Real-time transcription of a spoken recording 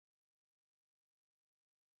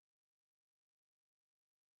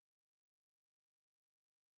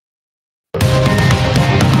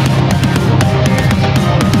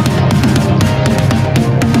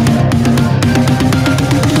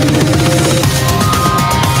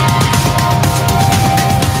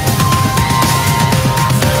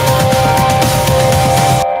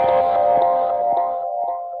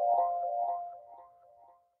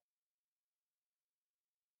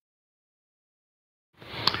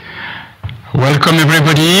Welcome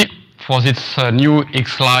everybody for this new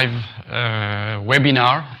X-Live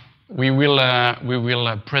webinar. We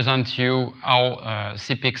will present you how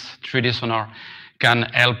Seapix 3D sonar can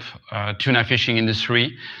help tuna fishing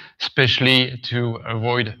industry, especially to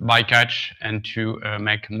avoid bycatch and to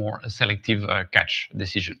make more selective catch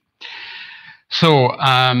decision. So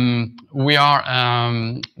we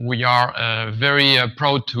are very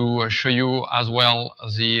proud to show you as well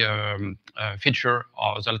the feature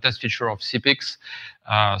or the latest feature of Seapix.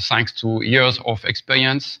 Thanks to years of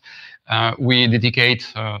experience, we dedicate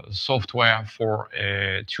software for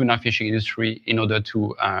tuna fishing industry in order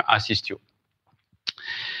to assist you.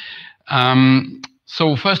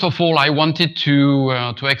 So first of all, I wanted to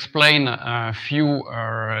explain a few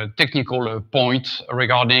technical points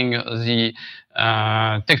regarding the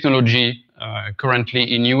technology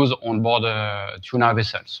currently in use on board tuna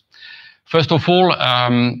vessels. First of all,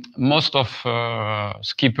 most of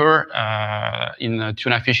skipper in the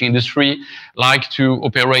tuna fishing industry like to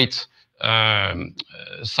operate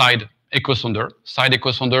side echo sonder. Side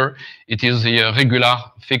echo sonder, it is the regular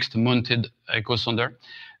fixed mounted echo sonder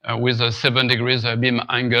with a 7 degrees beam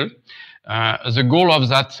angle. The goal of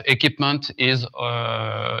that equipment is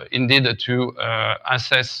indeed to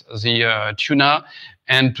assess the tuna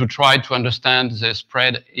and to try to understand the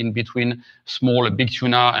spread in between small, big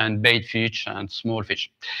tuna and bait fish and small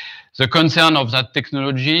fish. The concern of that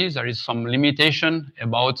technology, there is some limitation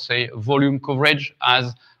about, say, volume coverage,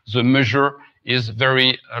 as the measure is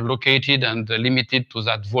very located and limited to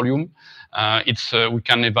that volume. We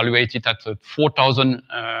can evaluate it at 4,000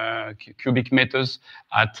 cubic meters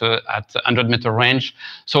at 100-meter range.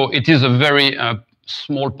 So it is a very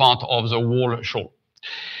small part of the whole shoal.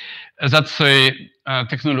 That's a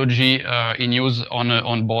technology in use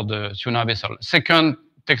on board the tuna vessel. Second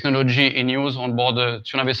technology in use on board the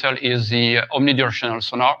tuna vessel is the omnidirectional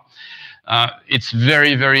sonar. It's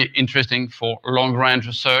very, very interesting for long-range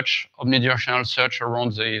search, omnidirectional search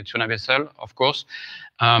around the tuna vessel, of course.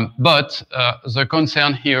 But the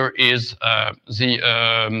concern here is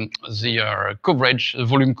the coverage, the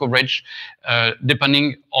volume coverage,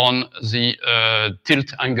 depending on the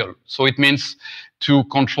tilt angle. So it means to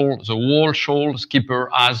control the whole shoal, skipper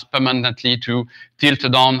has permanently to tilt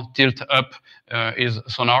down, tilt up his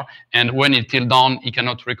sonar, and when it tilts down, he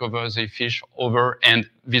cannot recover the fish over, and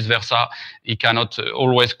vice versa. He cannot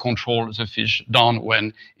always control the fish down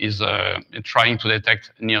when he's trying to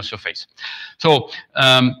detect near surface. So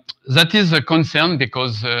that is a concern,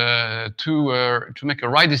 because to make a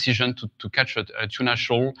right decision to catch a tuna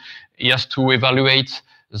shoal, he has to evaluate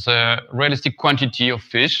the realistic quantity of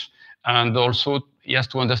fish, and also he has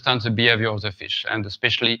to understand the behavior of the fish, and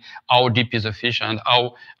especially how deep is the fish and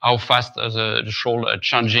how fast the shoal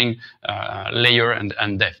changing layer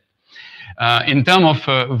and depth. In terms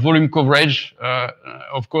of volume coverage,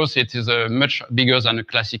 of course, it is much bigger than a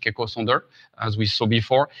classic echo sonder, as we saw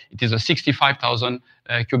before. It is a 65,000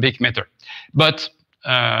 cubic meter. But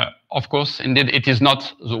of course, indeed, it is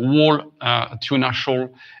not the whole tuna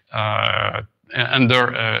shoal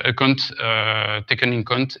under account, taken in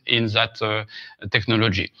account in that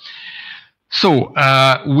technology. So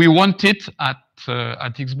we wanted at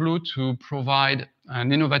XBlue to provide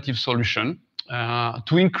an innovative solution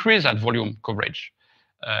to increase that volume coverage.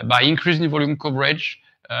 By increasing volume coverage,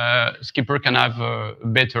 skipper can have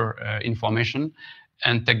better information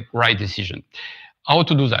and take right decision. How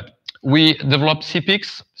to do that? We developed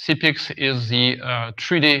Seapix. Seapix is the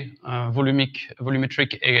 3D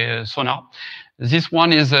volumetric sonar. This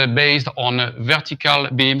one is based on vertical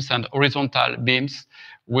beams and horizontal beams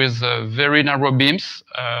with very narrow beams,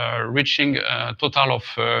 reaching a total of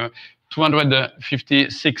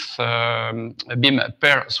 256 beam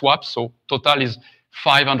per swap. So total is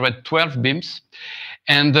 512 beams.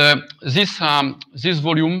 And this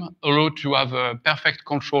volume allows to have a perfect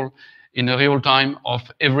control in real time of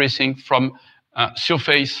everything from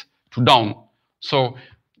surface to down. So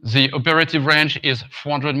the operative range is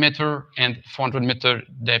 400 meter and 400 meter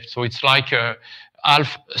depth. So it's like a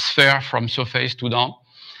half sphere from surface to down.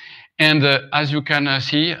 And as you can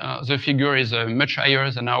see, the figure is much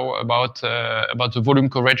higher than now about the volume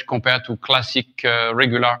coverage compared to classic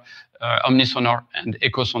regular omnisonar and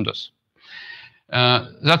echo sonders.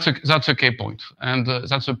 That's a key point, and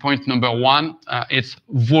that's a point number one. It's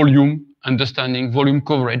volume understanding, volume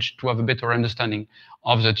coverage, to have a better understanding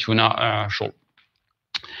of the tuna shoal.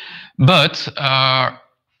 But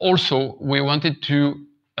also we wanted to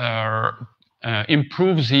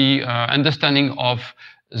improve the understanding of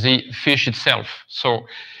the fish itself. So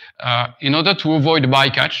in order to avoid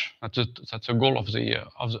bycatch, that's a goal of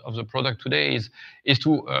the product today, is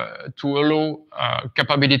to allow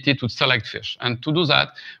capability to select fish. And to do that,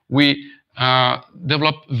 we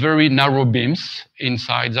develop very narrow beams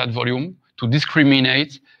inside that volume to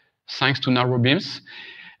discriminate thanks to narrow beams.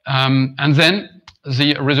 And then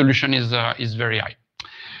the resolution is very high.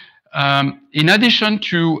 In addition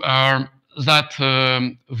to that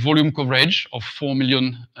volume coverage of 4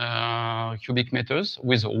 million cubic meters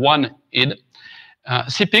with one head,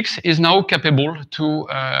 Seapix is now capable to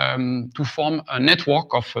form a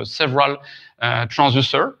network of several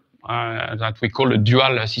transducers that we call a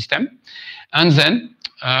dual system. And then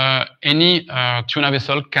any tuna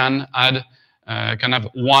vessel can have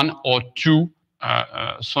one or two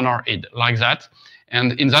sonar head like that.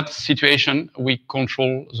 And in that situation, we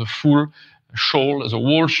control the full shoal, the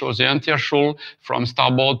whole shoal, the entire shoal from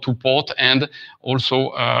starboard to port and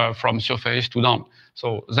also from surface to down.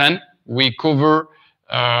 So then we cover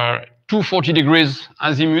 240 degrees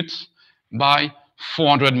azimuth by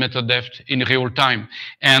 400 meter depth in real time.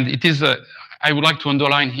 And it is, I would like to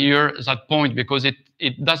underline here that point because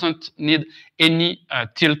it doesn't need any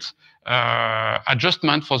tilt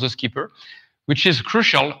adjustment for the skipper, which is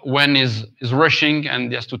crucial when is rushing and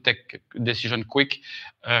he has to take a decision quick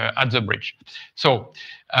at the bridge. So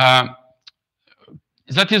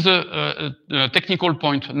that is a technical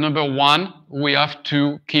point. Number one, we have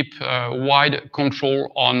to keep wide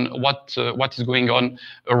control on what is going on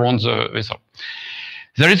around the vessel.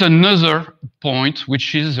 There is another point,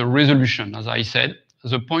 which is the resolution, as I said.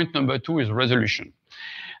 The point number two is resolution.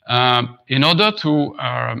 In order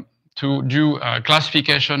to do a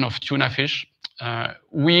classification of tuna fish,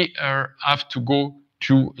 we have to go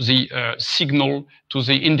to the signal, to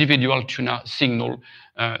the individual tuna signal,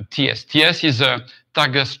 TS. TS is a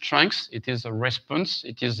target strength. It is a response.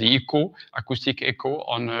 It is the echo, acoustic echo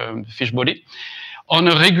on fish body. On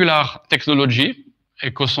a regular technology,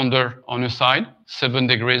 echo sonder on a side, 7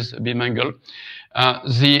 degrees beam angle,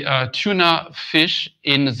 the tuna fish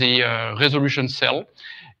in the resolution cell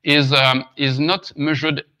is not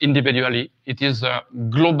measured individually. It is a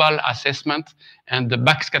global assessment and the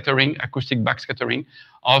backscattering, acoustic backscattering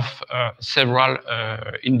of several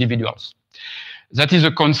individuals. That is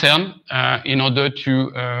a concern in order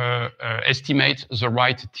to estimate the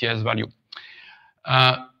right TS value.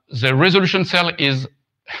 The resolution cell is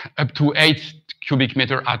up to 8 cubic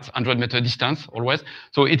meter at 100 meter distance always.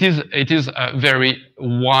 So it is a very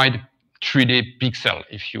wide 3D pixel,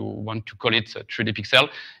 if you want to call it a 3D pixel.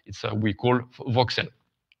 It's we call voxel.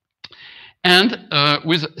 And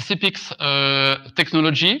with Seapix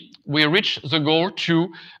technology, we reach the goal to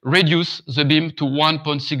reduce the beam to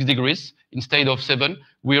 1.6 degrees. Instead of 7,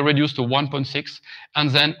 we reduce to 1.6. And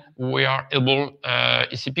then we are able,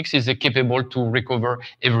 Seapix is capable to recover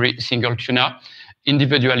every single tuna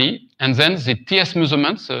individually. And then the TS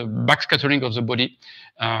measurements, backscattering of the body,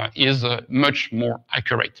 is much more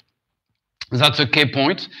accurate. That's a key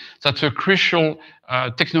point. That's a crucial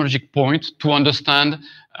technological point to understand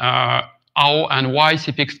how and why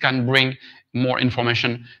Seapix can bring more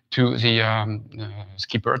information to the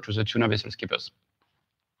skipper, to the tuna vessel skippers.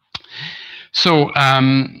 So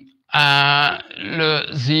the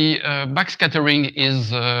backscattering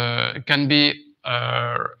can be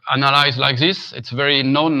analyzed like this. It's very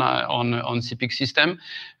known on Seapix system.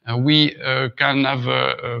 We can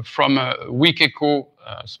have from a weak echo,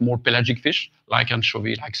 small pelagic fish like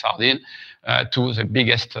anchovy, like sardine, to the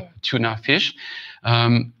biggest tuna fish,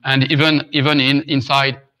 and even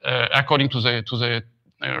inside, according to the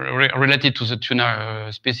related to the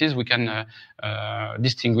tuna species, we can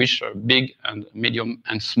distinguish big and medium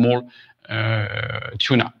and small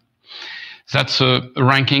tuna. That's a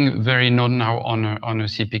ranking very known now on a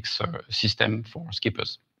Seapix system for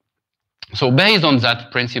skippers. So based on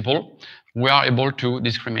that principle, we are able to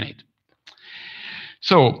discriminate.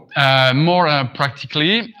 So more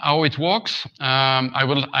practically, how it works,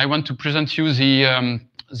 I want to present you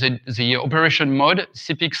the operation mode.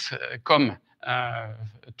 Seapix come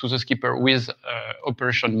to the skipper with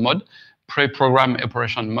operation mode, pre-programmed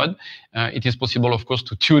operation mode. It is possible, of course,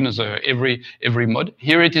 to tune every mode.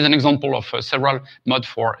 Here it is an example of several modes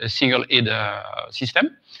for a single head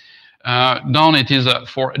system. Down it is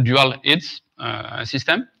for dual heads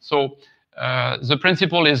system. So the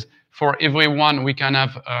principle is for every one we can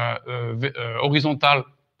have horizontal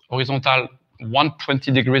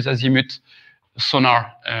 120 degrees azimuth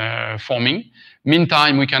sonar forming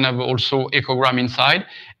Meantime, we can have also echogram inside,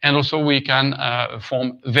 and also we can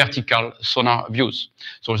form vertical sonar views.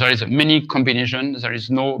 So there is many combinations. There is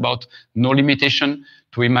no limitation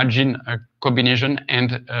to imagine a combination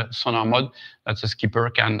and sonar mode that the skipper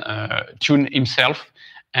can tune himself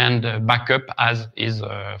and back up as his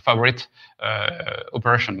favorite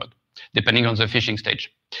operation mode, depending on the fishing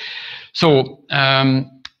stage. So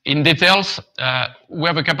in details, we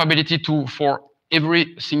have a capability to, for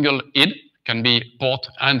every single head, can be port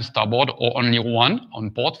and starboard, or only one on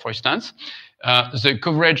port, for instance. The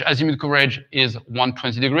coverage, azimuth coverage, is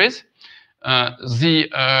 120 degrees. The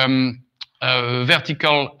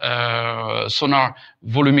vertical sonar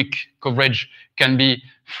volumic coverage can be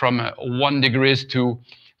from 1 degrees to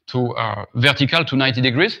vertical to 90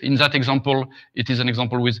 degrees. In that example, it is an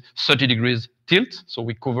example with 30 degrees tilt. So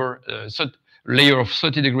we cover a layer of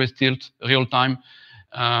 30 degrees tilt real time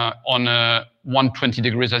on 120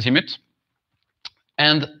 degrees azimuth.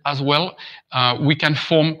 And as well, we can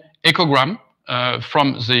form echogram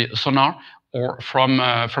from the sonar, or from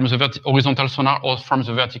the horizontal sonar, or from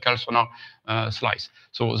the vertical sonar slice.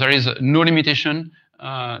 So there is no limitation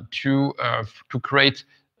to create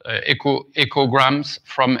echograms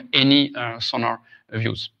from any sonar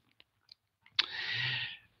views.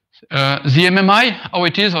 The MMI, how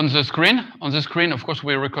it is on the screen. On the screen, of course,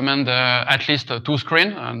 we recommend at least 2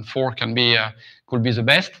 screens, and 4 could be the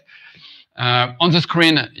best. On the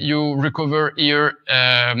screen, you recover here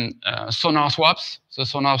sonar swaps. The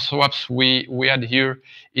sonar swaps we had here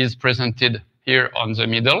is presented here on the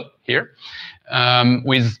middle, here,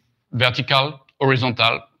 with vertical,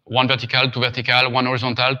 horizontal, 1 vertical, 2 vertical, 1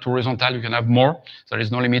 horizontal, 2 horizontal. You can have more. There is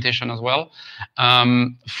no limitation as well.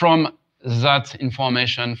 From that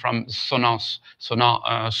information, from sonar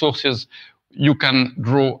sources, you can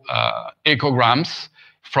draw echograms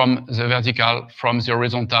from the vertical, from the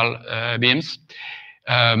horizontal beams.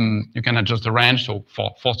 You can adjust the range. So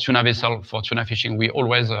for tuna vessel, for tuna fishing, we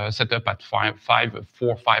always set up at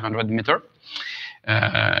 500 meters.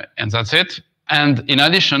 And that's it. And in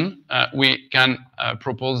addition, we can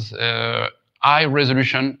propose high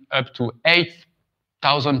resolution, up to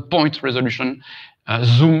 8,000 point resolution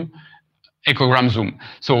zoom, echogram zoom.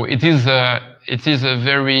 So it is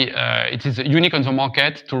unique on the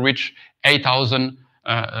market to reach 8,000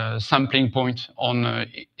 sampling point on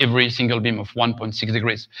every single beam of 1.6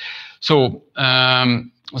 degrees. So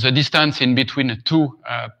the distance in between 2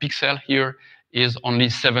 pixels here is only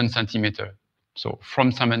 7 centimeters. So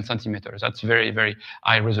from 7 centimeters, that's very, very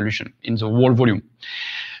high resolution in the whole volume.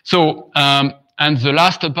 So, and the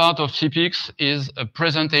last part of Seapix is a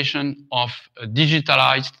presentation of a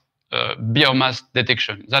digitalized biomass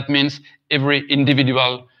detection. That means every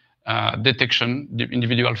individual detection, the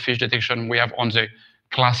individual fish detection we have on the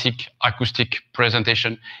classic acoustic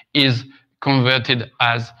presentation is converted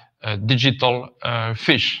as a digital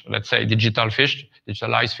fish, let's say digitalized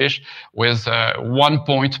fish, with 1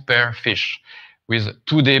 point per fish, with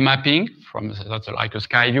 2D mapping, that's like a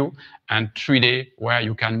sky view, and 3D where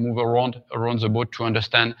you can move around the boat to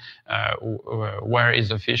understand where is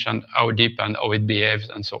the fish and how deep and how it behaves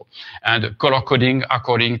and so. And color coding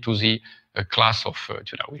according to the class of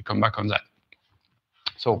tuna. We'll come back on that.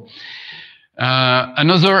 So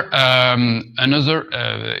another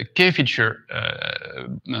key feature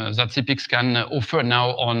that Seapix can offer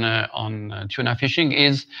now on tuna fishing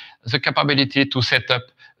is the capability to set up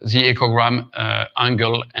the echogram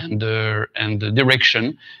angle and the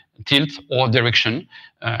direction, tilt or direction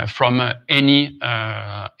from any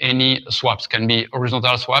swaps. Can be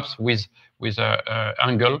horizontal swaps with a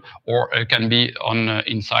angle, or it can be on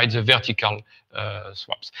inside the vertical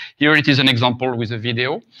swaps. Here it is an example with a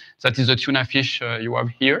video. That is a tuna fish you have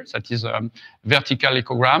here. That is vertical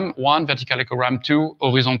echogram 1, vertical echogram 2,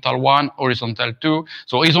 horizontal 1, horizontal 2.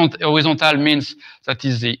 So horizontal means that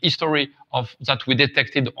is the history of that we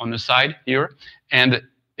detected on the side here, and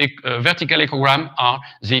vertical echogram are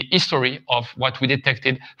the history of what we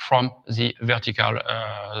detected from the vertical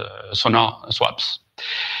sonar swaps.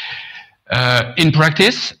 In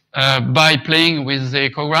practice, by playing with the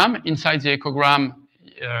echogram, inside the echogram,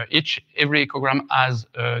 every echogram has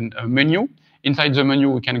a menu. Inside the menu,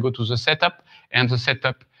 we can go to the setup, and the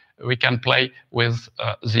setup, we can play with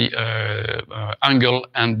the angle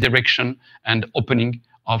and direction and opening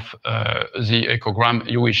of the echogram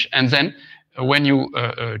you wish. And then when you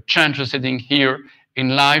change the setting here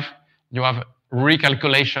in live, you have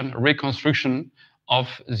recalculation, reconstruction of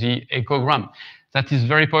the echogram. That is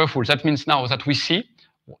very powerful. That means now that we see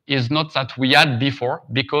is not that we had before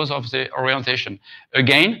because of the orientation.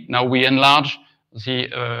 Again, now we enlarge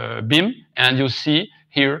the beam, and you see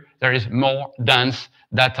here there is more dense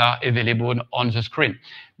data available on the screen.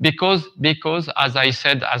 Because as I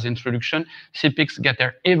said as introduction, Seapix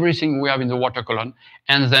gather everything we have in the water column,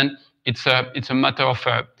 and then it's a matter of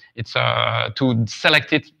to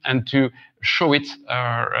select it and to show it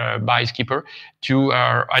by Skipper to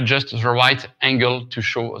adjust the right angle to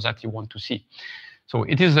show that you want to see. So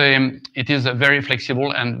it is very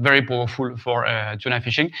flexible and very powerful for tuna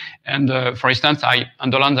fishing. And for instance, I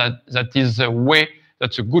underline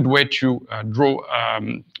that's a good way to draw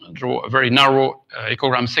a very narrow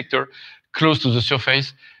echogram sector close to the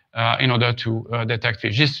surface in order to detect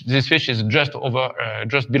fish. This fish is just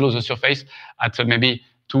below the surface at maybe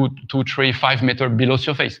 2, 3, 5 meters below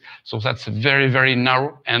surface. So that's very, very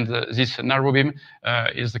narrow, and this narrow beam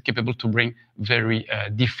is capable to bring very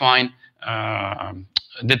defined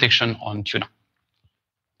detection on tuna.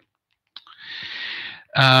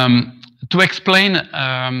 To explain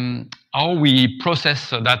how we process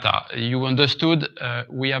data, you understood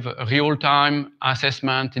we have a real-time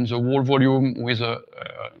assessment in the whole volume with a,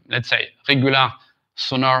 let's say, regular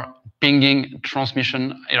sonar pinging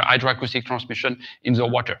transmission, hydroacoustic transmission in the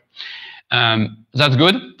water. That's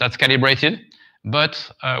good, that's calibrated,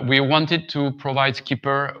 but we wanted to provide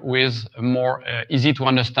Skipper with more easy to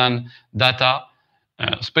understand data,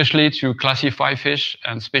 especially to classify fish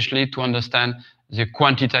and especially to understand the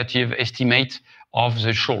quantitative estimate of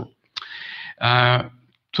the shoal. To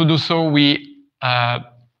do so, we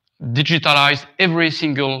digitalize every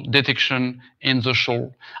single detection in the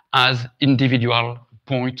shoal as individual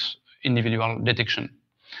point, individual detection.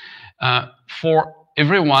 For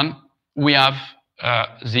everyone, we have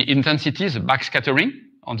the intensity, the backscattering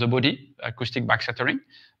on the body, acoustic backscattering.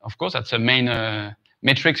 Of course, that's the main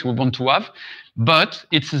metrics we want to have, but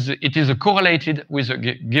it is correlated with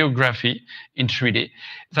the geography in 3D.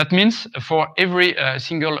 That means for every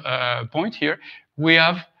single point here, we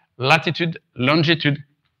have latitude, longitude,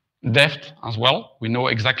 depth as well. We know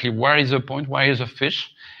exactly where is the point, where is the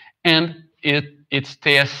fish, and its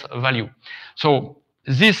TS value. So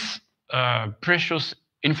this precious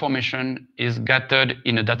information is gathered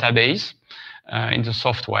in a database in the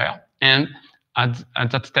software, and at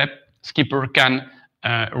that step, Skipper can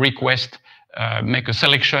request make a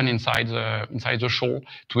selection inside the shoal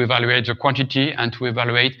to evaluate the quantity and to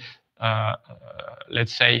evaluate,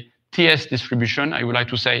 let's say, TS distribution. I would like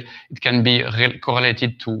to say it can be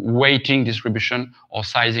correlated to weighting distribution or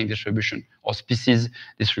sizing distribution or species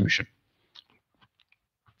distribution.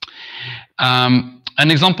 An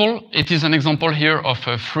example, it is an example here of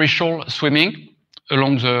free shoal swimming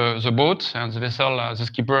along the boat, and the vessel, the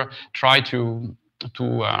skipper tried to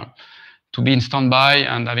be in standby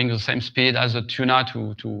and having the same speed as the tuna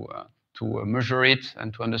to measure it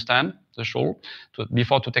and to understand the shoal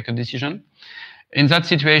before to take a decision. In that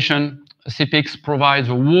situation, Seapix provides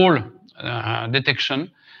a whole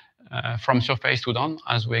detection from surface to down,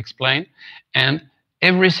 as we explained, and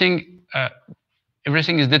everything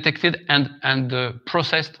is detected and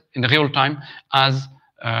processed in real time as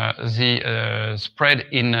the spread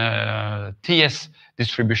in TS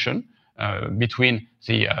distribution between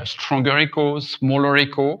the stronger echo, smaller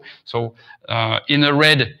echo. So in the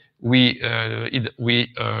red, we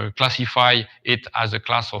classify it as a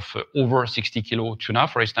class of over 60 kilo tuna,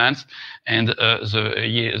 for instance, and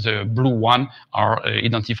the blue one are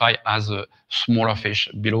identified as a smaller fish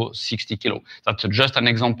below 60 kilo. That's just an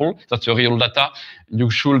example. That's a real data.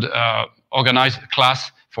 You should organize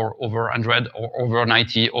class for over 100 or over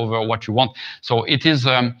 90, over what you want. So it is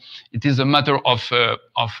a matter of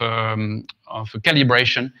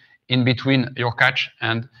calibration in between your catch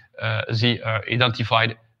and the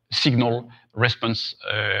identified signal response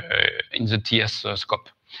in the TS scope.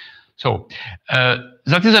 So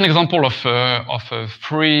that is an example of a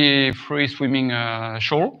free swimming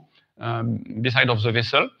shoal beside of the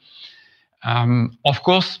vessel. Of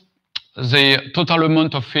course, the total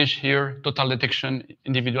amount of fish here, total detection,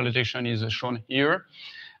 individual detection is shown here.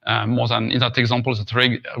 More than in that example, it's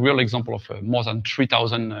a real example of more than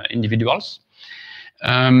 3,000 individuals.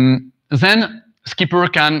 Then skipper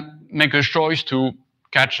can make a choice to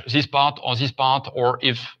catch this part, or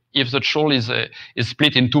if the shoal is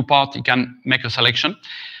split in two parts, he can make a selection.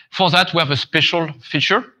 For that, we have a special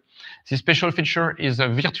feature. This special feature is a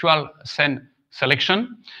virtual scene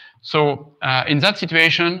selection. So in that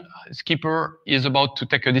situation, skipper is about to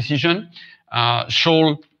take a decision.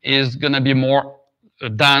 Shoal is going to be more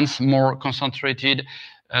dense, more concentrated,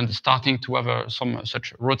 and starting to have some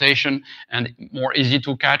such rotation and more easy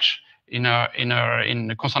to catch in a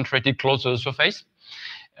concentrated close to the surface.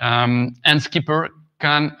 And skipper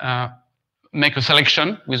can make a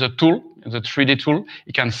selection with a tool the 3D tool,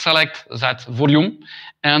 you can select that volume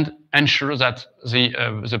and ensure that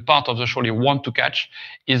the part of the shoal you want to catch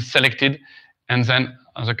is selected, and then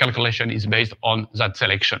the calculation is based on that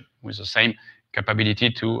selection with the same capability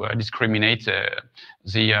to discriminate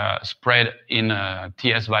the spread in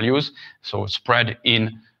TS values, so spread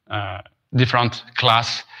in different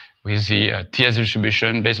class with the TS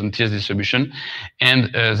distribution, based on TS distribution,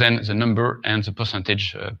 and then the number and the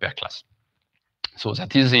percentage per class. So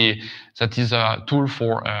that is a tool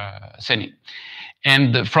for sailing.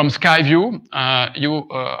 And from sky view,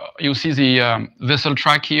 you see the vessel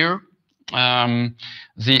track here,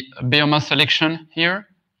 the biomass selection here.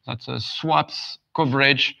 That's a swaps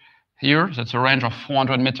coverage here. That's a range of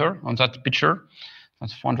 400 meters on that picture.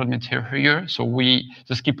 That's 400 meters here. So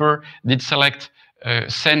the skipper did select a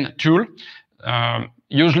seine tool.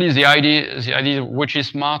 Usually the idea which is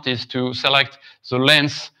smart is to select the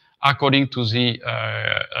length according to the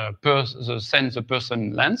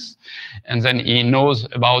person length, and then he knows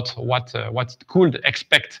about what could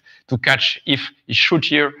expect to catch if he shoot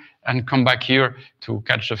here and come back here to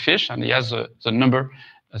catch the fish, and he has the number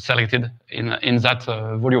selected in that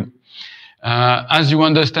volume. As you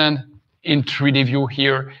understand, in 3D view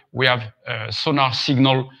here, we have sonar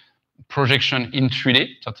signal projection in 3D,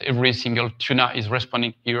 that every single tuna is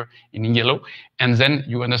responding here in yellow. And then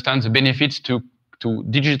you understand the benefits to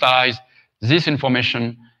digitize this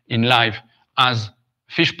information in live as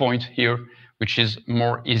fish point here, which is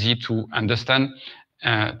more easy to understand,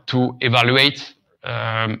 to evaluate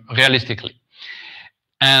realistically.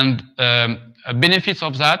 And benefits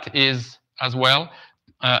of that is as well,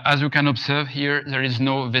 as you can observe here, there is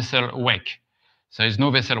no vessel wake. There is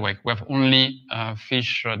no vessel wake. We have only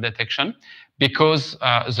fish detection, because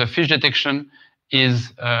the fish detection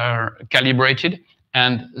is calibrated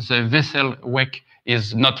and the vessel wake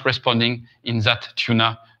is not responding in that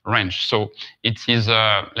tuna range. So it is,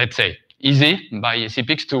 let's say, easy by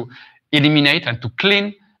Seapix to eliminate and to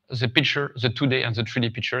clean the picture, the 2D and the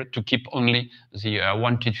 3D picture, to keep only the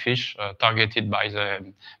wanted fish targeted by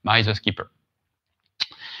the skipper.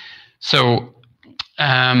 So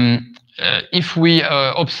if we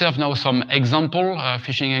observe now some example,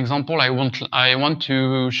 fishing example, I want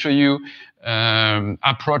to show you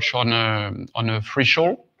approach on a free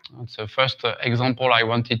shoal. That's the first example I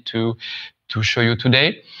wanted to show you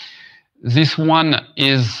today. This one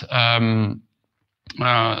is the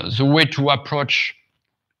way to approach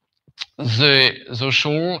the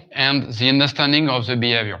shoal and the understanding of the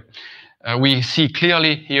behavior. We see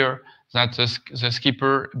clearly here that the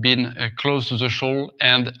skipper been close to the shoal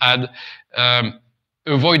and had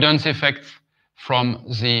avoidance effect from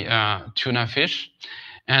the tuna fish,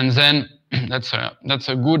 and then that's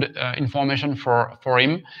a good information for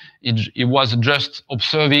him. He was just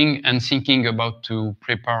observing and thinking about to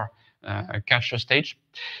prepare a catch stage.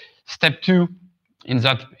 Step 2 in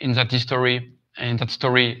that story,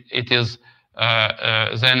 it is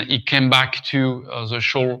then he came back to the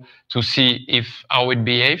shoal to see how it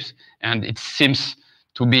behaves, and it seems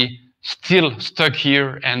to be still stuck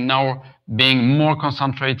here and now being more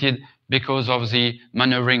concentrated because of the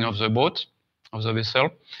maneuvering of the boat, of the vessel.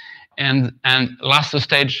 And last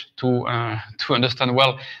stage to understand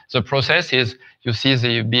well the process is you see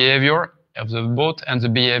the behavior of the boat and the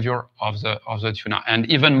behavior of the tuna, and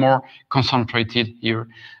even more concentrated here.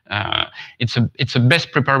 It's a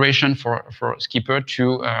best preparation for skipper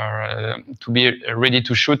to be ready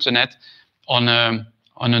to shoot the net on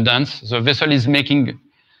a dance. The vessel is making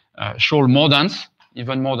shoal more dense,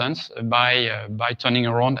 even more dense, by turning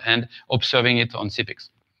around and observing it on Seapix.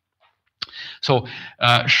 So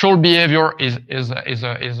shoal behavior is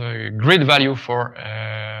a great value for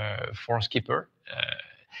skipper.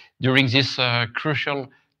 During this crucial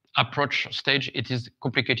approach stage, it is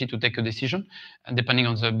complicated to take a decision, and depending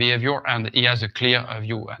on the behavior, and he has a clear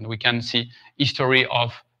view, and we can see history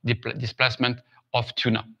of displacement of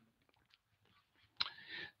tuna.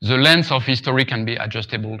 The length of history can be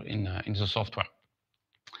adjustable in the software.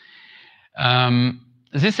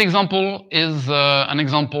 This example is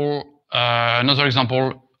another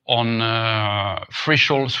example on free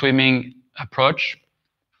shoal swimming approach.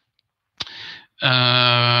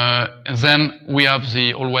 Then we have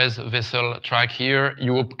the always vessel track here.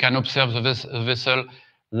 You can observe the vessel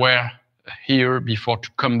where here before to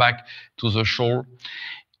come back to the shore.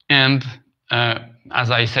 And as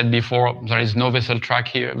I said before, there is no vessel track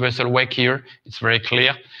here, vessel wake here. It's very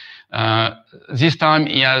clear. This time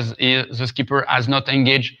the skipper has not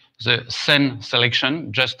engaged the seine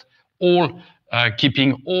selection, just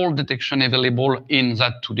keeping all detection available in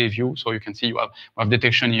that 2D view. So you can see you have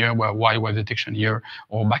detection here, we have detection here,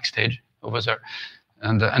 or backstage over there.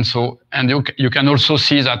 And you can also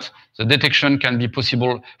see that the detection can be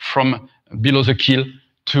possible from below the keel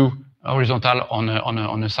to horizontal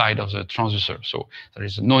on the side of the transducer. So there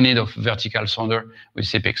is no need of vertical sonar with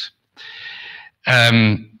Seapix.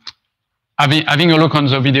 Having a look on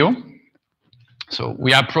the video. So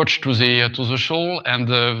we approach to the shoal, and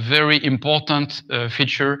the very important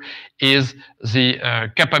feature is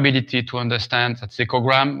the capability to understand that the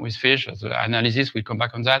echogram with fish, the analysis. We'll come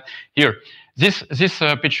back on that. Here, this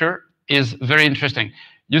picture is very interesting.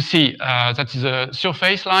 You see that is a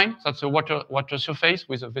surface line. That's a water surface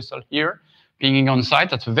with a vessel here pinging on site.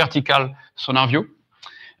 That's a vertical sonar view.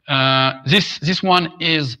 This one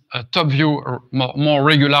is a top view, or more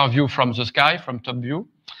regular view from the sky, from top view.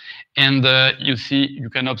 And you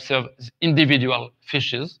can observe individual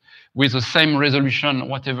fishes with the same resolution,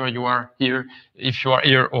 whatever you are here. If you are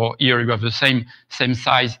here or here, you have the same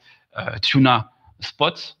size tuna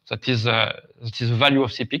spots. That is the value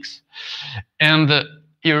of Seapix. And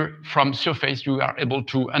here, from surface, you are able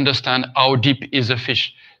to understand how deep is the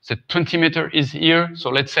fish. The 20 meter is here.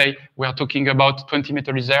 So let's say we are talking about 20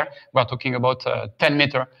 meter is there. We are talking about 10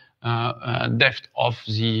 meter depth of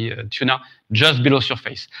the tuna just below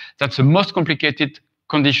surface. That's the most complicated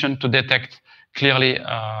condition to detect clearly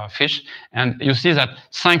fish. And you see that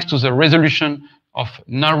thanks to the resolution of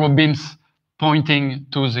narrow beams pointing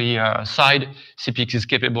to the side, Seapix is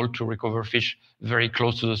capable to recover fish very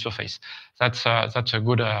close to the surface. That's a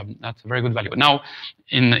very good value. Now,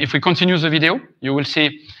 if we continue the video, you will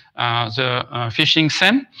see the fishing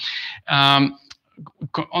scene.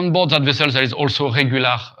 On board that vessel, there is also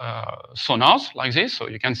regular sonars like this. So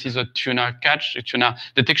you can see the tuna catch, the tuna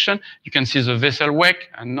detection. You can see the vessel wake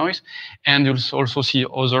and noise. And you'll also see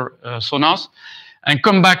other sonars. And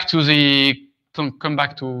come back to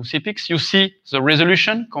Seapix, you see the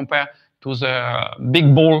resolution compared to the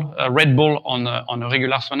big ball, red ball on a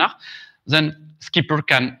regular sonar. Then skipper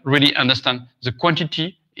can really understand the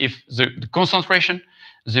quantity, if the concentration,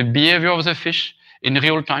 the behavior of the fish in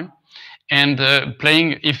real time. And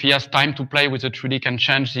playing, if he has time to play with the 3D, can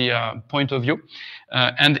change the point of view.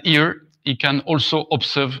 And here, he can also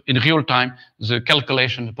observe in real time the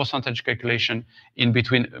calculation, the percentage calculation in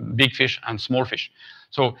between big fish and small fish.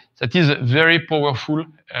 So that is very powerful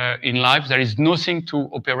in life. There is nothing to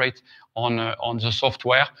operate on the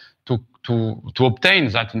software to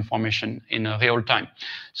obtain that information in real time.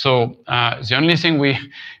 So the only thing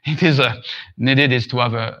needed is to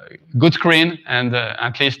have a good screen and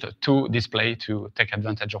at least 2 displays to take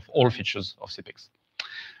advantage of all features of Seapix.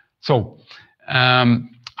 So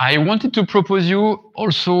I wanted to propose you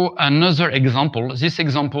also another example. This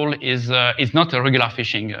example is not a regular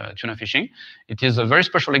fishing, tuna fishing. It is a very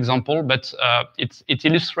special example, but it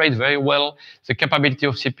illustrates very well the capability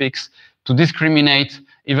of Seapix to discriminate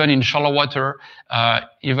even in shallow water,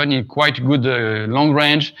 even in quite good long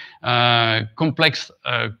range, complex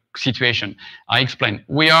situation. I explain.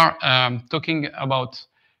 We are talking about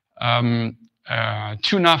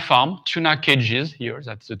tuna farm, tuna cages here.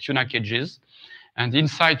 That's the tuna cages. And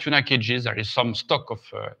inside tuna cages, there is some stock of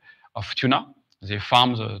tuna. They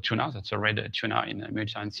farm the tuna. That's a red tuna in the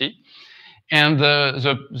Mediterranean Sea. And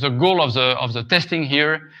the goal of the testing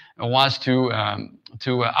here was to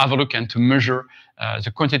have a look and to measure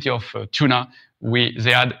the quantity of tuna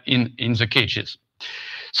they had in the cages.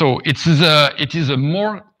 So it is a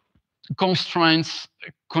more constrained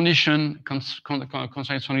condition than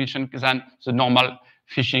the normal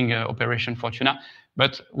fishing operation for tuna,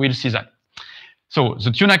 but we'll see that. So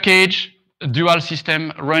the tuna cage, dual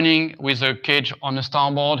system running with a cage on the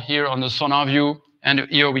starboard here on the sonar view, and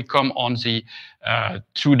here we come on the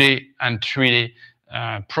 2D and 3D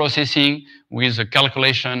processing with the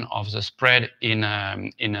calculation of the spread in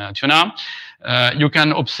tuna. You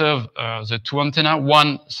can observe the 2 antenna,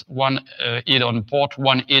 one head on port,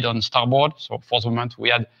 one head on starboard. So for the moment we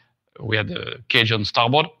had the cage on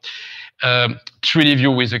starboard, 3D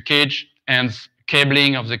view with the cage and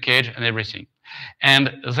cabling of the cage and everything.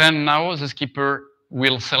 And then now the skipper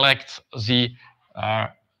will select the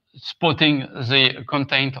spotting the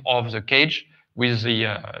content of the cage with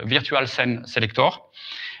the virtual scene selector.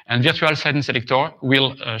 And virtual scene selector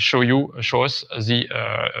will show us the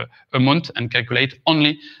amount and calculate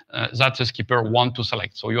only that the skipper wants to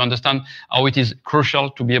select. So you understand how it is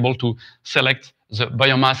crucial to be able to select the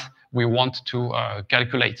biomass we want to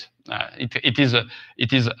calculate.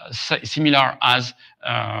 It is similar as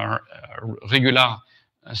regular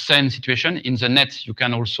scene situation. In the net, you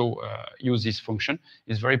can also use this function.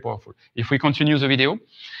 It's very powerful. If we continue the video,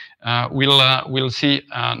 we'll see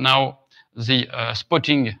now the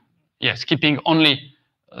spotting, skipping only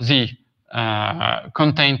the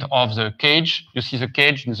content of the cage. You see the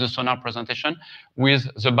cage in the sonar presentation with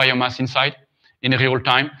the biomass inside in real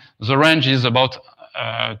time. The range is about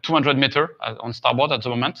 200 meters on starboard at the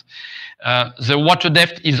moment. The water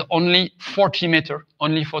depth is only 40 meters,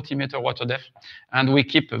 only 40 meter water depth. And we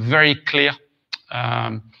keep a very clear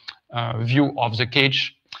view of the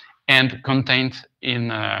cage and content in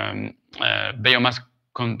biomass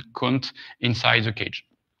count inside the cage.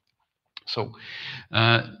 So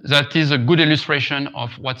that is a good illustration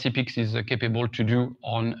of what Seapix is capable to do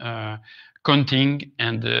on counting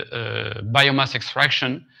and biomass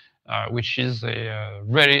extraction, which is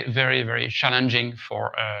very, very, very challenging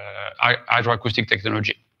for hydroacoustic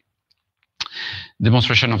technology.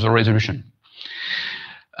 Demonstration of the resolution.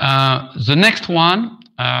 The next one,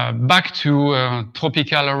 back to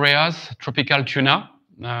tropical areas, tropical tuna,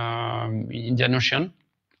 Indian Ocean.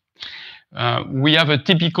 We have a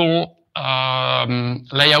typical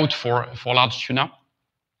layout for large tuna.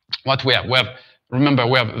 What we have? Remember,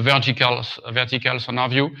 we have vertical sonar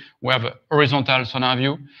view. We have a horizontal sonar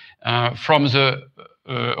view. From the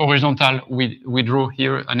horizontal, we draw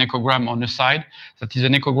here an echogram on the side. That is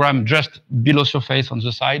an echogram just below surface on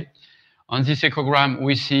the side. On this echogram,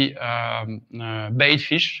 we see bait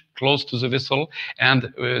fish close to the vessel,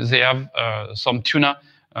 and they have some tuna,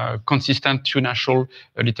 consistent tuna shoal,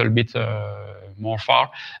 a little bit more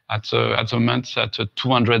far at the moment at a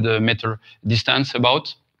 200 meter distance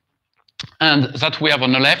about. And that we have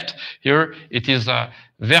on the left here, it is a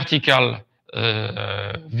vertical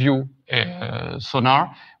view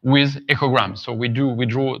sonar with echogram. So we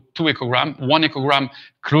draw two echogram, one echogram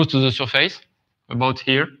close to the surface, about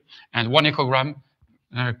here, and one echogram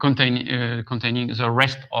containing the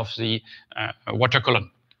rest of the water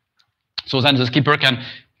column. So then the skipper can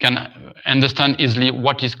understand easily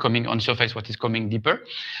what is coming on surface, what is coming deeper.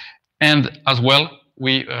 And as well,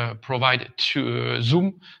 we provide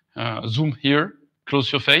zoom here, close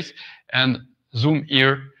surface, and zoom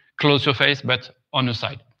here, close surface, but on the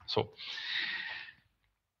side. So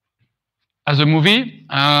as a movie,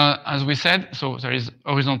 as we said, so there is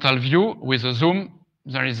horizontal view with a zoom,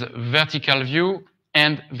 there is a vertical view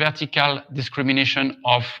and vertical discrimination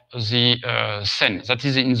of the seine. That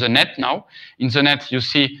is in the net now. In the net, you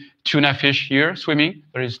see tuna fish here swimming.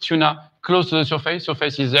 There is tuna close to the surface.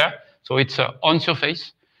 Surface is there, so it's on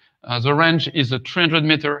surface. The range is 300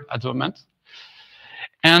 meters at the moment.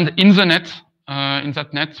 And in the net, in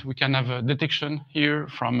that net, we can have a detection here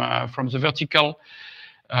from the vertical.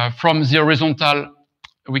 From the horizontal,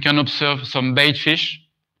 we can observe some bait fish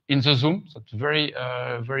in the zoom. So it's very,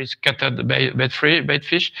 very scattered bait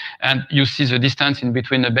fish. And you see the distance in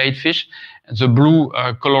between the bait fish. The blue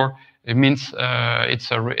color, it means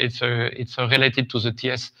it's related to the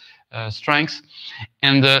TS strength.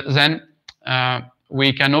 And then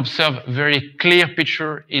we can observe very clear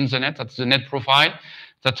picture in the net. That's the net profile.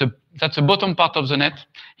 That's the bottom part of the net.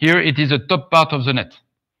 Here it is the top part of the net.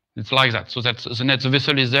 It's like that. So that's the net. The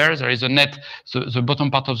vessel is there. There is a net, so the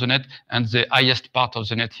bottom part of the net, and the highest part of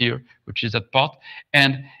the net here, which is that part.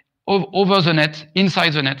 And over the net,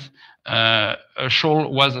 inside the net, a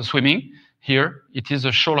shoal was swimming. Here it is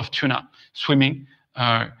a shoal of tuna swimming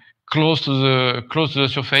close to the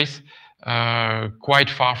surface, quite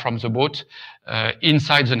far from the boat,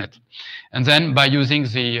 inside the net. And then by using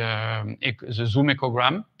the zoom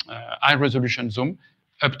echogram, high resolution zoom,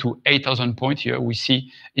 up to 8,000 points here, we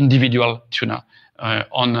see individual tuna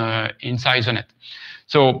inside the net.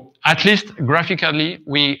 So at least graphically,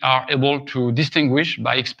 we are able to distinguish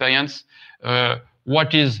by experience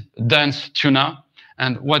what is dense tuna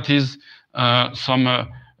and what is some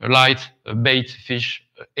light bait fish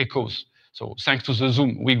echoes. So thanks to the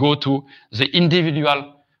zoom, we go to the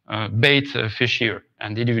individual bait fish here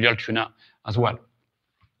and individual tuna as well.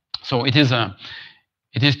 So it is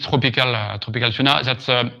tropical tuna. That's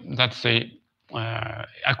a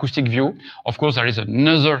acoustic view. Of course, there is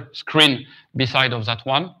another screen beside of that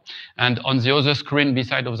one, and on the other screen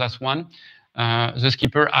beside of that one, the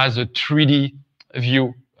skipper has a 3D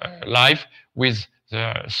view live with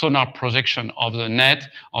the sonar projection of the net,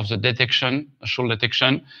 of the detection, shoal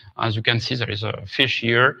detection. As you can see, there is a fish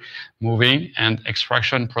here moving and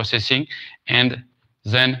extraction processing, and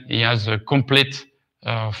then he has a complete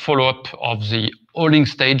follow-up of the hauling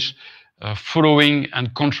stage, following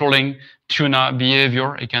and controlling tuna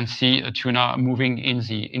behavior. You can see a tuna moving in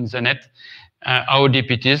the net, how deep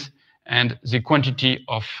it is, and the quantity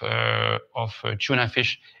of tuna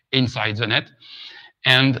fish inside the net.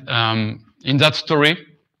 And in that story,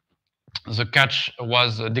 the catch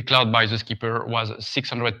was declared by the skipper was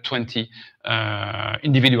 620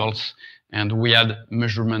 individuals, and we had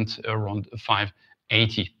measurement around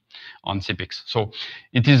 580. on Seapix. So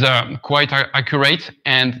it is quite accurate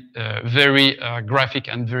and very graphic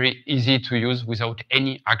and very easy to use without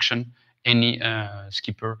any action, any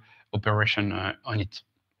skipper operation on it.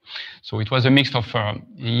 So it was a mix of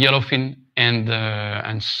yellowfin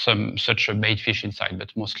and some such a bait fish inside,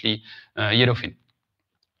 but mostly yellowfin.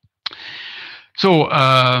 So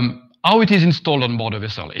how it is installed on board a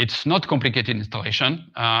vessel? It's not complicated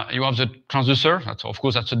installation. You have the transducer. Of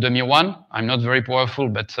course, that's a dummy one. I'm not very powerful,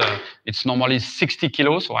 but it's normally 60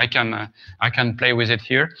 kilos, so I can play with it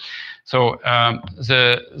here. So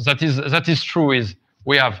that is true. Is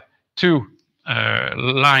we have two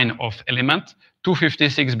line of element,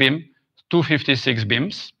 256 beam, 256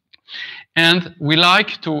 beams, and we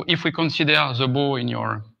like to, if we consider the bow in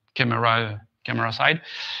your camera side,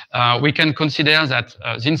 we can consider that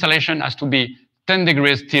the installation has to be 10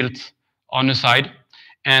 degrees tilt on the side,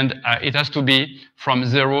 and it has to be from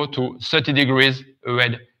 0 to 30 degrees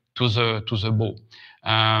ahead to the bow.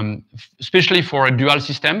 Especially for a dual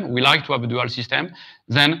system, we like to have a dual system.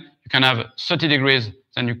 Then you can have 30 degrees,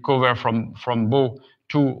 then you cover from bow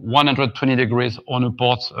to 120 degrees on a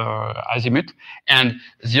port azimuth, and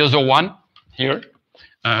the other one here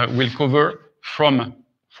will cover from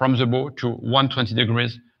the bow to 120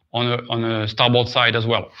 degrees on a starboard side as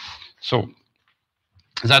well. So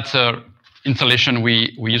that's installation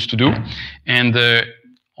we used to do. And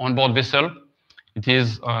on-board vessel, it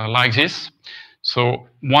is like this. So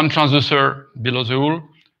one transducer below the hull,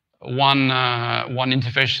 one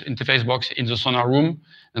interface box in the sonar room,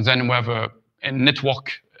 and then we have a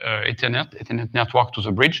network, Ethernet network to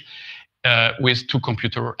the bridge with two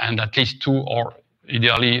computers and at least two or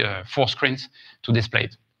ideally 4 screens to display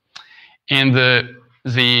it. And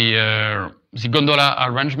the gondola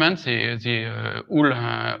arrangement, the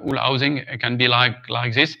hull housing can be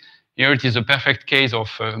like this. Here it is a perfect case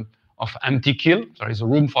of empty keel. There is a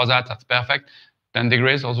room for that. That's perfect. 10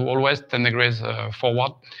 degrees, as always, 10 degrees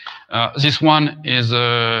forward. This one is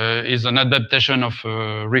an adaptation of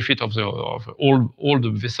refit of the old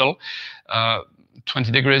vessel.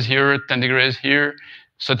 20 degrees here, 10 degrees here,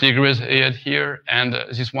 30 degrees here, and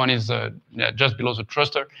this one is just below the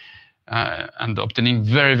thruster. And obtaining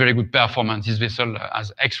very, very good performance. This vessel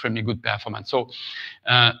has extremely good performance. So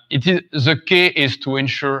the key is to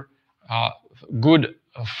ensure good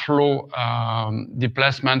flow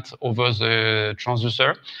displacement over the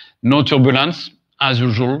transducer, no turbulence, as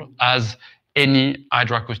usual, as any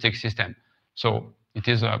hydroacoustic system. So it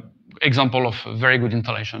is an example of very good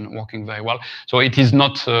installation, working very well. So it is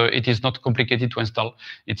not complicated to install.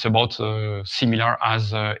 It's about similar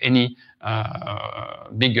as any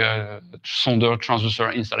big sonder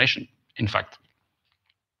transducer installation, in fact.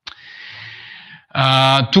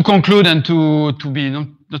 To conclude and to be not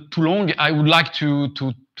too long, I would like to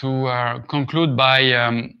conclude by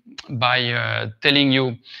telling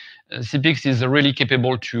you Seapix is really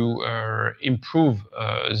capable to improve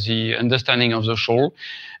the understanding of the shoal.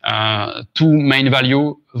 Two main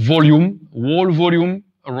value: volume, wall volume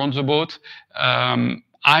around the boat,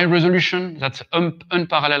 high resolution, that's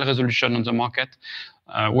unparalleled resolution on the market.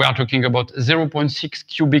 We are talking about 0.6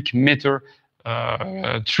 cubic meter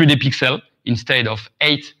 3D pixel instead of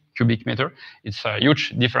 8 cubic meter. It's a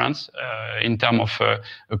huge difference in terms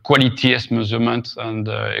of quality as measurement and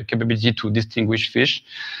capability to distinguish fish.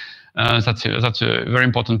 That's a very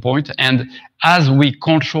important point. And as we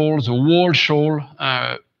control the whole shoal,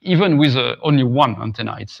 even with only one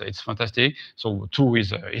antenna, it's fantastic. So two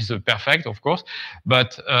is perfect, of course.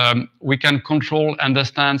 But we can control,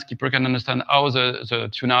 understand, skipper can understand how the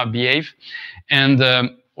tuna behave. And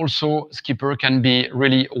also, skipper can be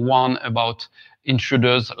really warned about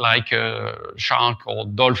intruders like shark or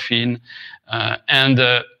dolphin. And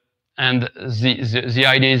the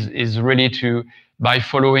idea is really to, by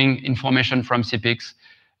following information from Seapix,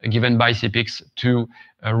 given by Seapix, to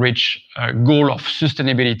reach a goal of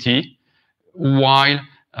sustainability, while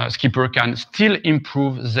skipper can still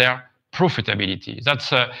improve their profitability.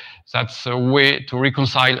 That's a way to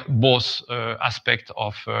reconcile both aspects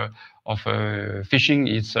of fishing.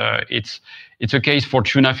 It's a case for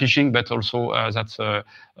tuna fishing, but also that's a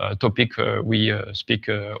topic we speak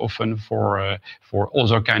often for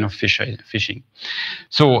other kind of fishing.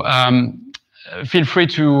 So feel free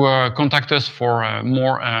to contact us for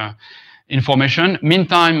more information.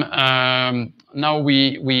 Meantime, now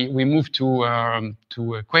we move to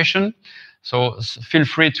a question. So feel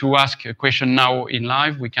free to ask a question now in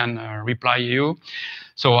live. We can reply you.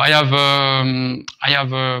 So I have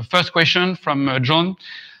a first question from John.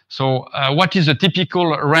 So what is the typical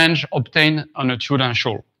range obtained on a tuna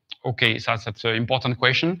shoal? Okay, so that's an important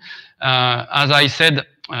question. As I said,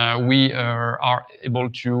 we are able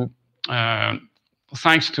to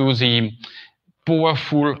thanks to the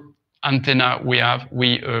powerful antenna we have,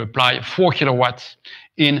 we apply 4 kilowatts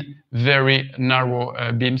in very narrow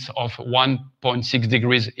beams of 1.6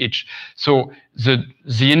 degrees each. So the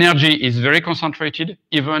energy is very concentrated.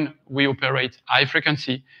 Even we operate high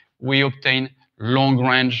frequency, we obtain long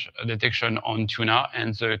range detection on tuna,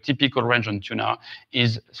 and the typical range on tuna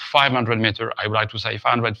is 500 meters. I would like to say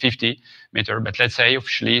 550 meters, but let's say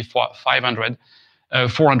officially 400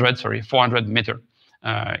 meters,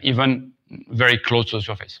 even very close to the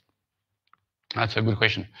surface. That's a good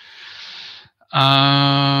question.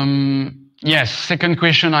 Yes, second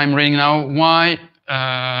question I'm reading now. Why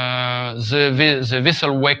the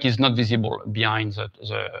vessel wake is not visible behind the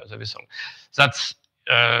vessel? That's,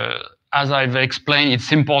 as I've explained,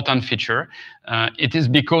 it's important feature. It is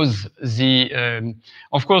because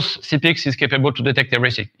of course, Seapix is capable to detect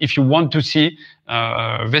everything. If you want to see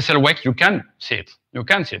vessel wake, you can see it. You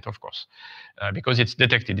can see it, of course. Because it's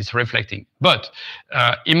detected, it's reflecting. But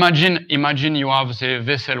imagine you have the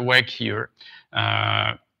vessel wake here.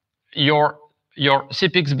 Your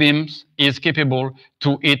Seapix beams is capable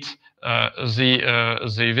to hit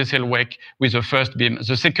the vessel wake with the first beam.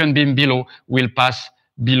 The second beam below will pass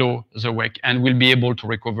below the wake and will be able to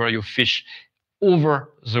recover your fish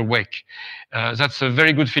over the wake. That's a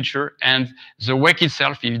very good feature. And the wake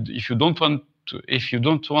itself, if you don't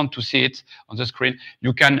want to see it on the screen,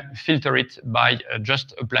 you can filter it by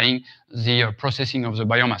just applying the processing of the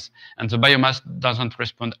biomass. And the biomass doesn't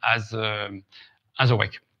respond as a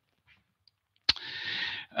wake.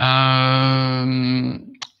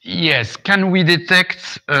 Yes, can we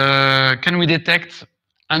detect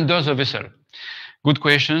under the vessel? Good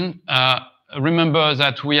question. Remember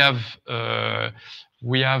that we have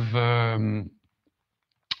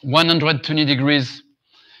 120 degrees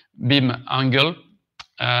beam angle,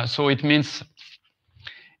 so it means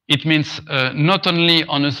not only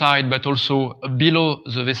on the side but also below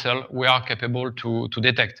the vessel we are capable to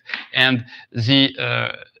detect, and the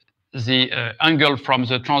angle from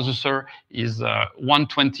the transducer is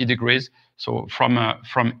 120 degrees, so from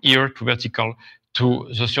here to vertical to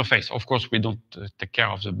the surface. Of course, we don't take care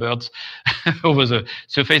of the birds over the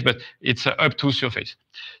surface, but it's up to surface.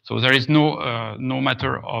 So there is no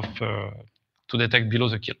matter of to detect below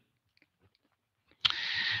the keel.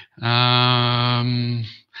 On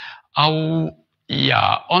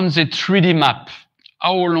the 3D map,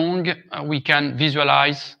 how long we can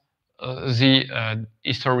visualize the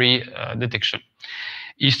history detection?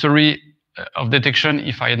 History of detection,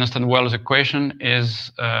 if I understand well the question,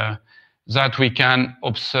 is that we can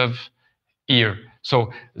observe here.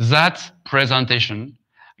 So that presentation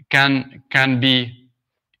can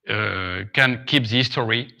keep the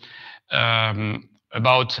history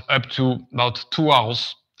up to about 2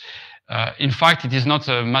 hours. In fact, it is not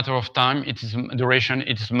a matter of time, it is duration,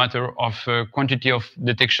 it is a matter of quantity of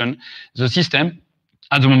detection. The system,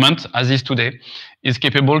 at the moment, as is today, is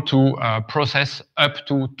capable to process up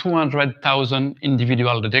to 200,000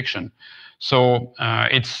 individual detection. So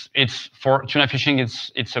it's for tuna fishing,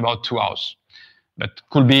 it's about 2 hours, but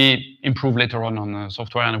could be improved later on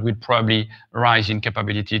software, and will probably rise in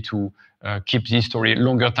capability to keep the history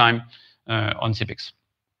longer time on Seapix.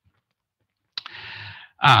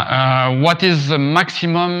 What is the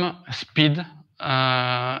maximum speed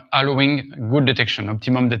allowing good detection,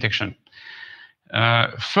 optimum detection?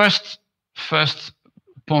 First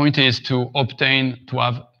point is to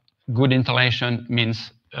have good installation,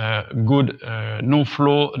 means good no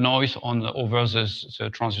flow noise over the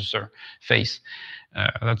transducer face.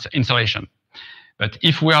 That's installation. But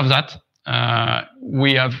if we have that,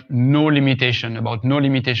 we have no limitation,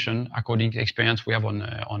 according to experience we have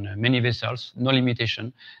on many vessels, no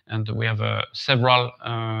limitation. And we have several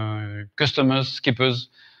customers, skippers,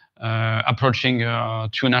 approaching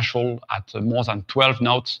tuna shoal at more than 12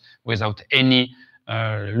 knots without any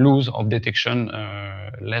lose of detection,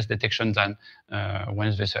 less detection than when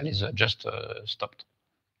the vessel is just stopped.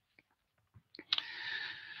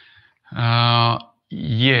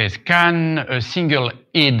 Yes, can a single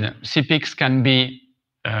head Seapix can be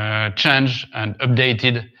changed and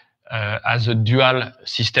updated as a dual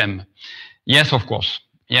system? Yes, of course.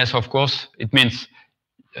 Yes, of course. It means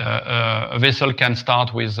a vessel can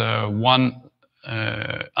start with one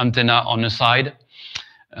antenna on the side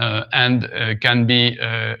and can be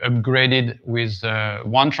upgraded with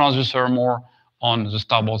one transducer more on the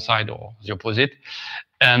starboard side or the opposite,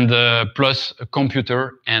 and plus a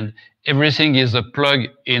computer, and everything is plugged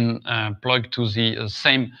to the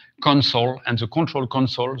same console, and the control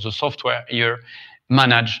console, the software here,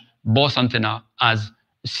 manage both antenna as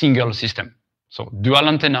single system. So dual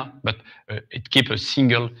antenna, but it keeps a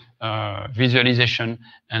single visualization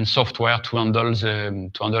and software to handle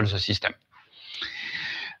the system.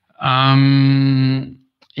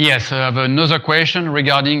 Yes, I have another question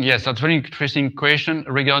regarding, yes, that's a very interesting question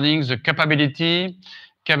regarding the capability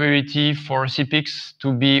for Seapix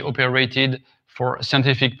to be operated for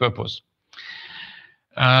scientific purpose.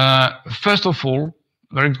 First of all,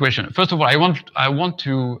 very good question. First of all, I want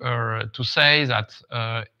to say that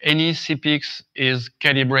any Seapix is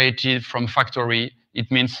calibrated from factory.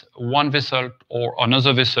 It means one vessel or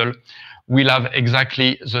another vessel will have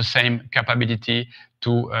exactly the same capability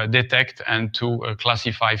to detect and to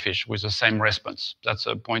classify fish with the same response. That's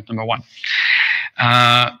point number one.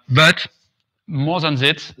 But more than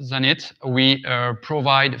it, we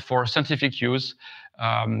provide for scientific use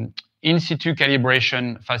in situ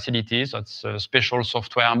calibration facilities. That's a special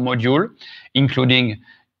software module, including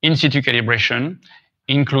in situ calibration,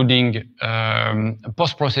 including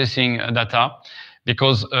post-processing data,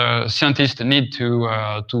 because scientists need to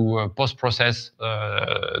post-process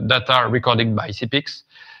data recorded by Seapix.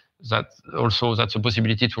 That's a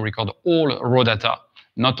possibility to record all raw data,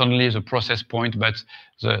 not only the process point, but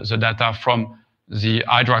the data from the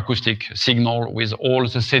hydroacoustic signal with all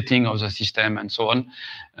the setting of the system and so on.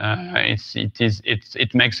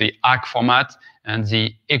 It makes the ACK format and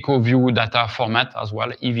the EcoView data format as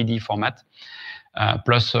well, EVD format.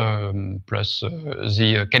 Plus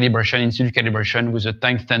the calibration, in situ calibration with the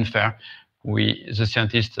tungsten fair, the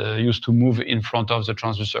scientists used to move in front of the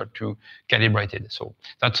transducer to calibrate it. So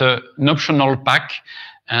that's an optional pack,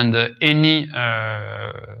 and any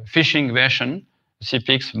fishing version,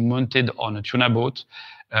 Seapix mounted on a tuna boat,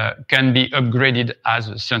 can be upgraded as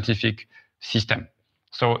a scientific system.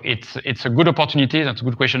 So it's a good opportunity. That's a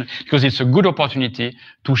good question, because it's a good opportunity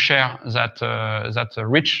to share that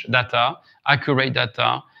rich data, accurate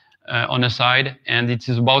data on a side, and it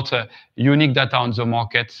is about unique data on the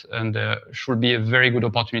market, and should be a very good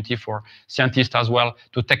opportunity for scientists as well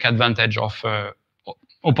to take advantage of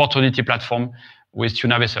opportunity platform with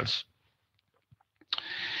tuna vessels.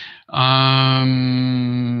 For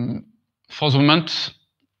the moment.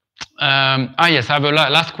 Yes, I have a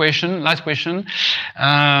last question.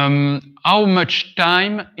 How much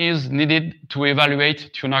time is needed to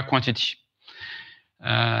evaluate tuna quantity?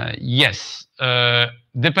 Yes,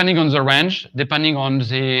 depending on the range, depending on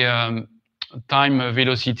the time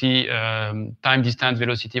velocity, time distance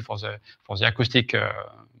velocity for the acoustic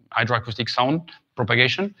hydroacoustic sound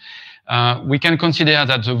propagation, we can consider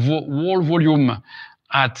that the whole volume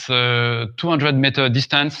at 200 meter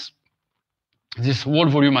distance. This whole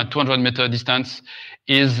volume at 200 meter distance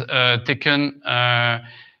is taken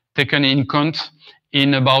in count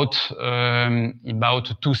in about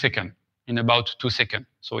 2 seconds.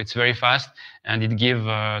 So it's very fast, and it gives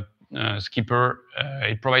skipper,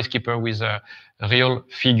 it provides skipper with a real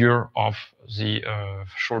figure of the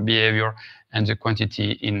shore behavior and the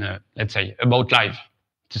quantity in let's say about live.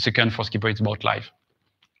 2 seconds for skipper, it's about live.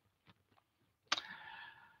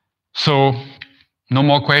 So no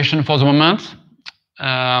more question for the moment.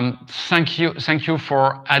 Thank you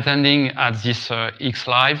for attending at this X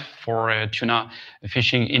Live for tuna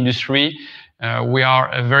fishing industry. We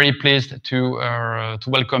are very pleased to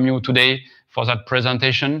welcome you today for that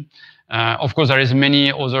presentation. Of course, there is many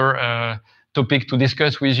other topics to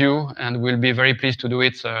discuss with you, and we'll be very pleased to do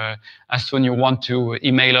it as soon you want to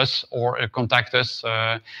email us or contact us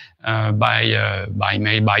by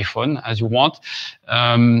mail, by phone, as you want.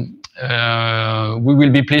 We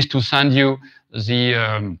will be pleased to send you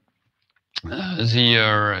the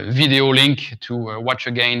video link to watch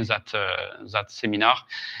again that seminar,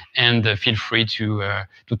 and feel free to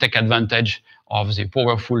take advantage of the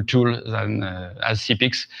powerful tool as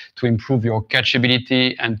Seapix to improve your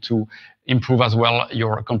catchability and to improve as well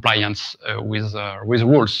your compliance with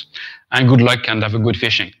rules. And good luck and have a good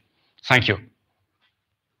fishing. Thank you.